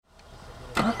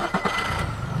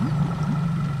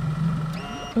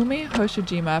Umi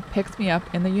Hoshijima picks me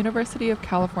up in the University of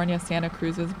California, Santa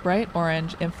Cruz's bright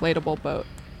orange inflatable boat.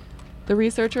 The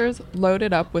researchers load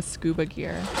it up with scuba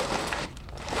gear,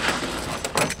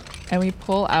 and we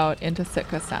pull out into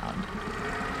Sitka Sound.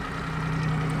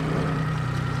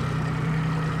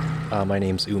 My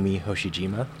name's Umi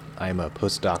Hoshijima. I'm a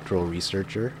postdoctoral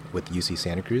researcher with UC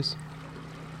Santa Cruz.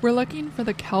 We're looking for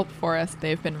the kelp forest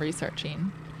they've been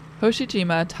researching.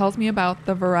 Hoshijima tells me about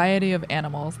the variety of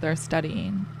animals they're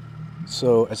studying.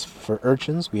 So as for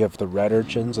urchins, we have the red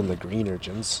urchins and the green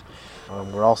urchins.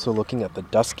 We're also looking at the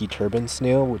dusky turban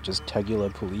snail, which is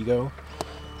Tegula puligo.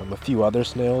 A few other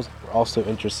snails. We're also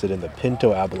interested in the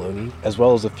pinto abalone, as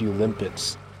well as a few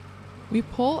limpets. We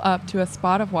pull up to a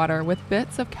spot of water with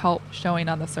bits of kelp showing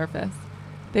on the surface.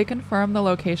 They confirm the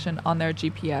location on their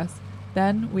GPS.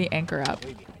 Then we anchor up.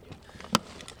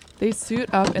 They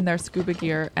suit up in their scuba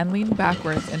gear and lean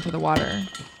backwards into the water.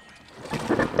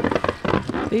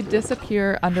 They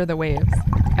disappear under the waves.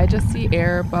 I just see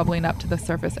air bubbling up to the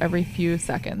surface every few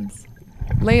seconds.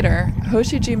 Later,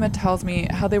 Hoshijima tells me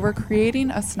how they were creating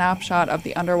a snapshot of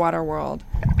the underwater world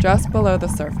just below the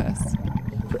surface.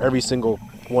 For every single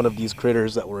one of these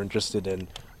critters that we're interested in,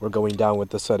 we're going down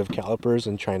with a set of calipers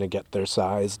and trying to get their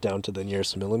size down to the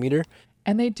nearest millimeter.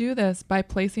 And they do this by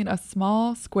placing a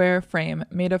small square frame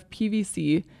made of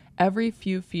PVC every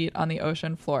few feet on the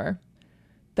ocean floor.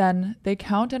 Then they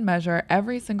count and measure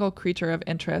every single creature of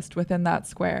interest within that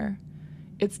square.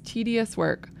 It's tedious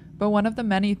work, but one of the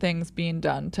many things being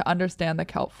done to understand the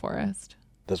kelp forest.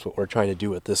 That's what we're trying to do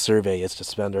with this survey, is to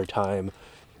spend our time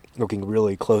looking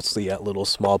really closely at little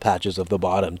small patches of the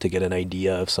bottom to get an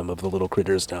idea of some of the little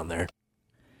critters down there.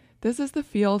 This is the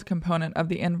field component of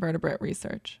the invertebrate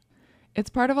research. It's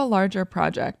part of a larger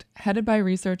project headed by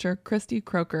researcher Christy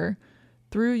Croker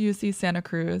through UC Santa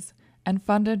Cruz and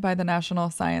funded by the National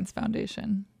Science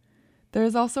Foundation. There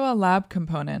is also a lab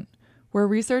component where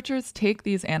researchers take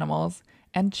these animals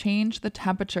and change the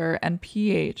temperature and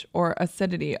pH or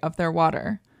acidity of their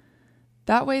water.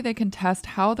 That way they can test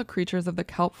how the creatures of the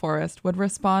kelp forest would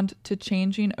respond to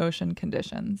changing ocean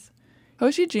conditions.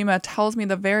 Hoshijima tells me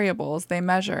the variables they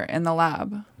measure in the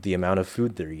lab. The amount of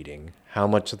food they're eating, how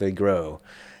much they grow,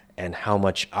 and how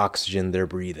much oxygen they're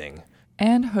breathing.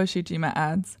 And Hoshijima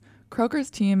adds,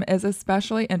 Croker's team is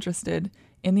especially interested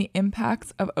in the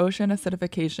impacts of ocean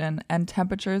acidification and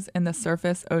temperatures in the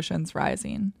surface oceans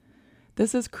rising.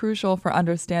 This is crucial for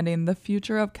understanding the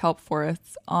future of kelp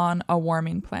forests on a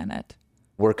warming planet.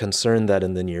 We're concerned that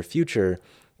in the near future,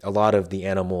 a lot of the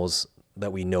animals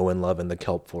that we know and love in the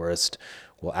kelp forest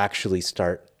will actually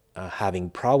start having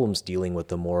problems dealing with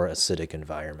the more acidic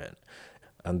environment.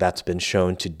 That's been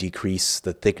shown to decrease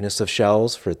the thickness of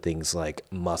shells for things like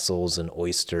mussels and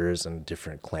oysters and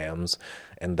different clams,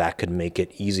 and that could make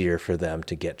it easier for them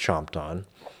to get chomped on.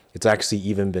 It's actually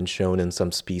even been shown in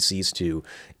some species to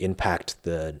impact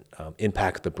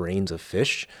the brains of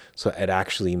fish, so it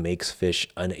actually makes fish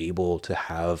unable to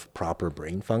have proper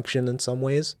brain function in some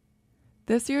ways.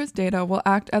 This year's data will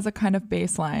act as a kind of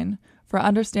baseline for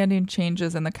understanding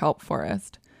changes in the kelp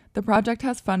forest. The project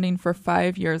has funding for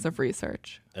 5 years of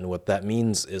research. And what that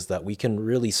means is that we can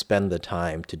really spend the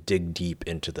time to dig deep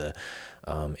into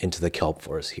the kelp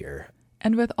forest here.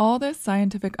 And with all this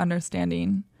scientific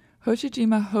understanding,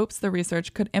 Hoshijima hopes the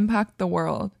research could impact the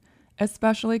world,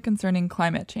 especially concerning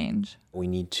climate change. We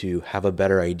need to have a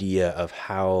better idea of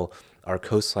how our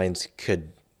coastlines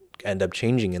could end up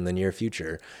changing in the near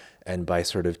future. And by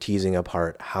sort of teasing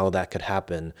apart how that could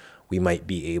happen, we might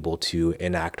be able to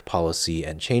enact policy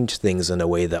and change things in a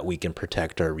way that we can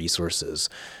protect our resources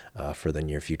for the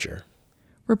near future.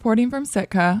 Reporting from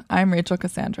Sitka, I'm Rachel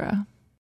Cassandra.